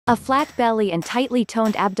A flat belly and tightly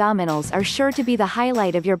toned abdominals are sure to be the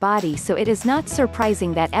highlight of your body, so it is not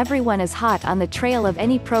surprising that everyone is hot on the trail of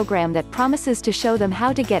any program that promises to show them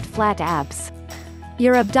how to get flat abs.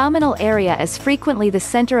 Your abdominal area is frequently the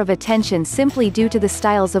center of attention simply due to the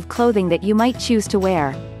styles of clothing that you might choose to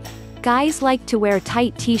wear. Guys like to wear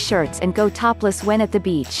tight t-shirts and go topless when at the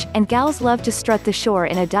beach, and gals love to strut the shore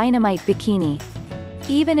in a dynamite bikini.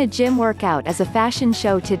 Even a gym workout is a fashion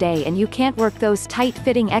show today, and you can't work those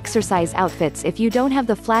tight-fitting exercise outfits if you don't have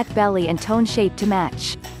the flat belly and tone shape to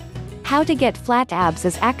match. How to get flat abs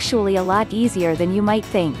is actually a lot easier than you might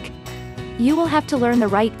think. You will have to learn the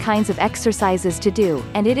right kinds of exercises to do,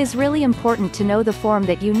 and it is really important to know the form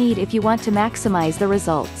that you need if you want to maximize the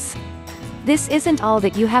results. This isn't all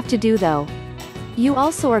that you have to do though. You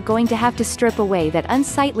also are going to have to strip away that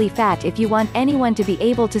unsightly fat if you want anyone to be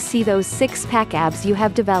able to see those six-pack abs you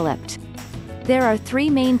have developed. There are 3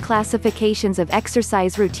 main classifications of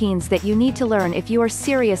exercise routines that you need to learn if you are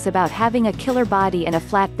serious about having a killer body and a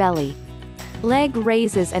flat belly. Leg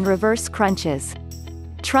raises and reverse crunches.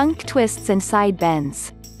 Trunk twists and side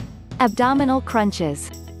bends. Abdominal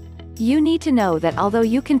crunches. You need to know that although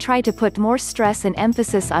you can try to put more stress and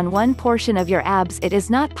emphasis on one portion of your abs, it is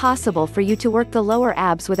not possible for you to work the lower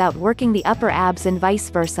abs without working the upper abs and vice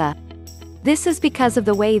versa. This is because of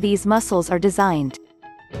the way these muscles are designed.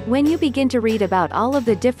 When you begin to read about all of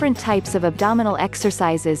the different types of abdominal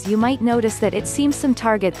exercises, you might notice that it seems some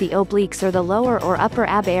target the obliques or the lower or upper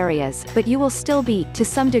ab areas, but you will still be, to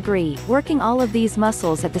some degree, working all of these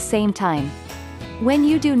muscles at the same time. When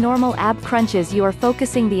you do normal ab crunches, you are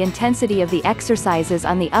focusing the intensity of the exercises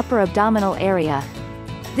on the upper abdominal area.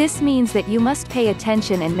 This means that you must pay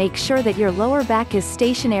attention and make sure that your lower back is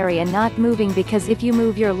stationary and not moving, because if you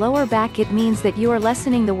move your lower back, it means that you are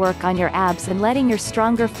lessening the work on your abs and letting your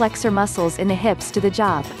stronger flexor muscles in the hips do the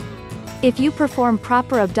job. If you perform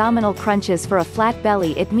proper abdominal crunches for a flat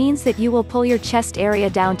belly, it means that you will pull your chest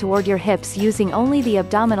area down toward your hips using only the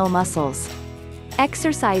abdominal muscles.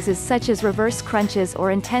 Exercises such as reverse crunches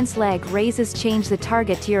or intense leg raises change the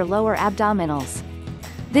target to your lower abdominals.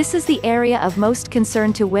 This is the area of most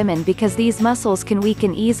concern to women because these muscles can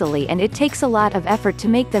weaken easily and it takes a lot of effort to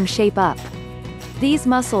make them shape up. These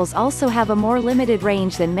muscles also have a more limited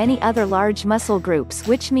range than many other large muscle groups,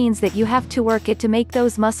 which means that you have to work it to make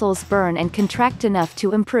those muscles burn and contract enough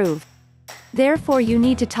to improve. Therefore, you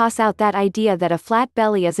need to toss out that idea that a flat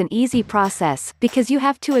belly is an easy process, because you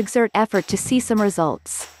have to exert effort to see some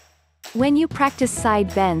results. When you practice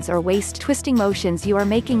side bends or waist twisting motions, you are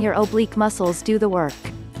making your oblique muscles do the work.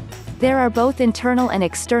 There are both internal and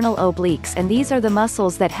external obliques, and these are the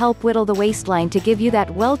muscles that help whittle the waistline to give you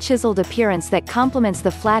that well-chiseled appearance that complements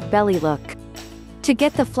the flat belly look. To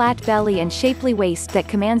get the flat belly and shapely waist that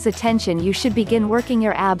commands attention, you should begin working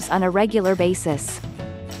your abs on a regular basis.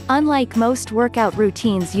 Unlike most workout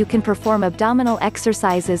routines, you can perform abdominal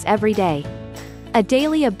exercises every day. A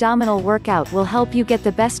daily abdominal workout will help you get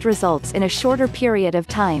the best results in a shorter period of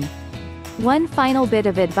time. One final bit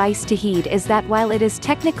of advice to heed is that while it is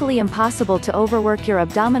technically impossible to overwork your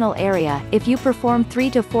abdominal area, if you perform 3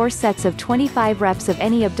 to 4 sets of 25 reps of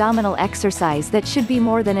any abdominal exercise, that should be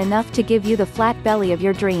more than enough to give you the flat belly of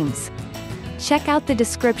your dreams. Check out the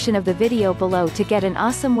description of the video below to get an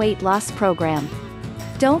awesome weight loss program.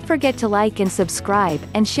 Don't forget to like and subscribe,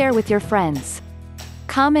 and share with your friends.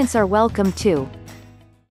 Comments are welcome too.